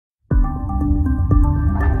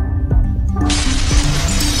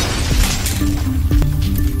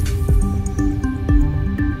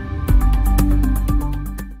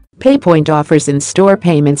PayPoint offers in-store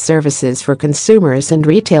payment services for consumers and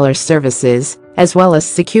retailer services, as well as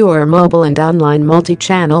secure mobile and online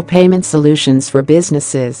multi-channel payment solutions for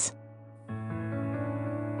businesses.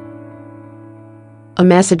 A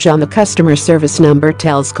message on the customer service number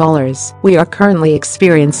tells callers, "We are currently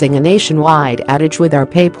experiencing a nationwide outage with our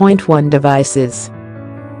PayPoint One devices.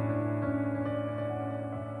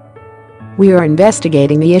 We are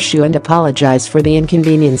investigating the issue and apologize for the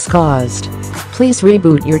inconvenience caused. Please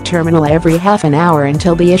reboot your terminal every half an hour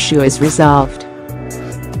until the issue is resolved.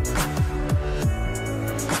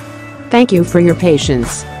 Thank you for your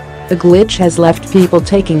patience." The glitch has left people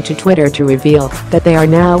taking to Twitter to reveal that they are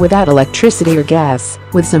now without electricity or gas,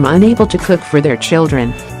 with some unable to cook for their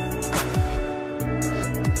children.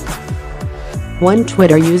 One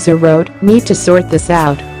Twitter user wrote, "Need to sort this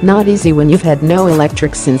out, not easy when you've had no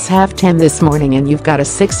electric since 10:30 this morning and you've got a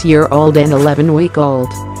 6-year-old and 11-week-old.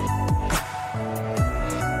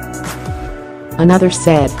 Another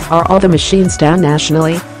said, "Are all the machines down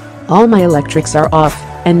nationally? All my electrics are off,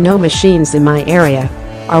 and no machines in my area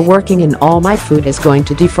are working and all my food is going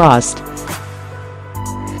to defrost."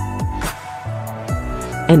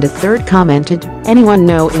 And a third commented, "Anyone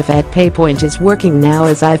know if at PayPoint is working now,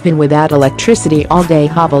 as I've been without electricity all day,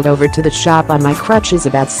 hobbled over to the shop on my crutches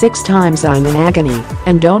about 6 times. I'm in agony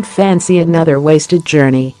and don't fancy another wasted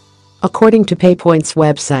journey." According to PayPoint's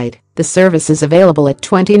website, the service is available at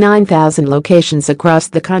 29,000 locations across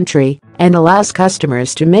the country and allows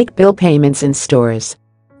customers to make bill payments in stores.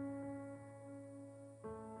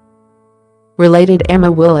 Related,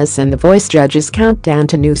 Emma Willis and The Voice judges countdown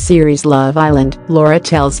to new series Love Island. Laura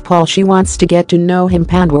tells Paul she wants to get to know him.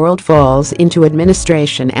 World falls into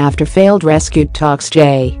administration after failed rescue talks.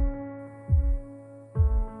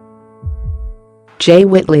 Jay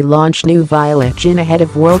Whitley launched new Violet Gin ahead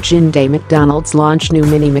of World Gin Day. McDonald's launched new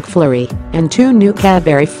Mini McFlurry and 2 new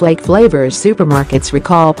Cadbury Flake flavors. Supermarkets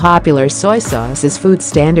recall popular soy sauce as Food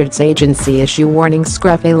Standards Agency issue warning.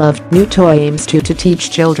 Scruffy loved new toy aims to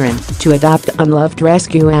teach children to adopt unloved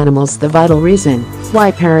rescue animals. The vital reason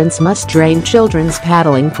why parents must drain children's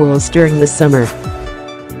paddling pools during the summer.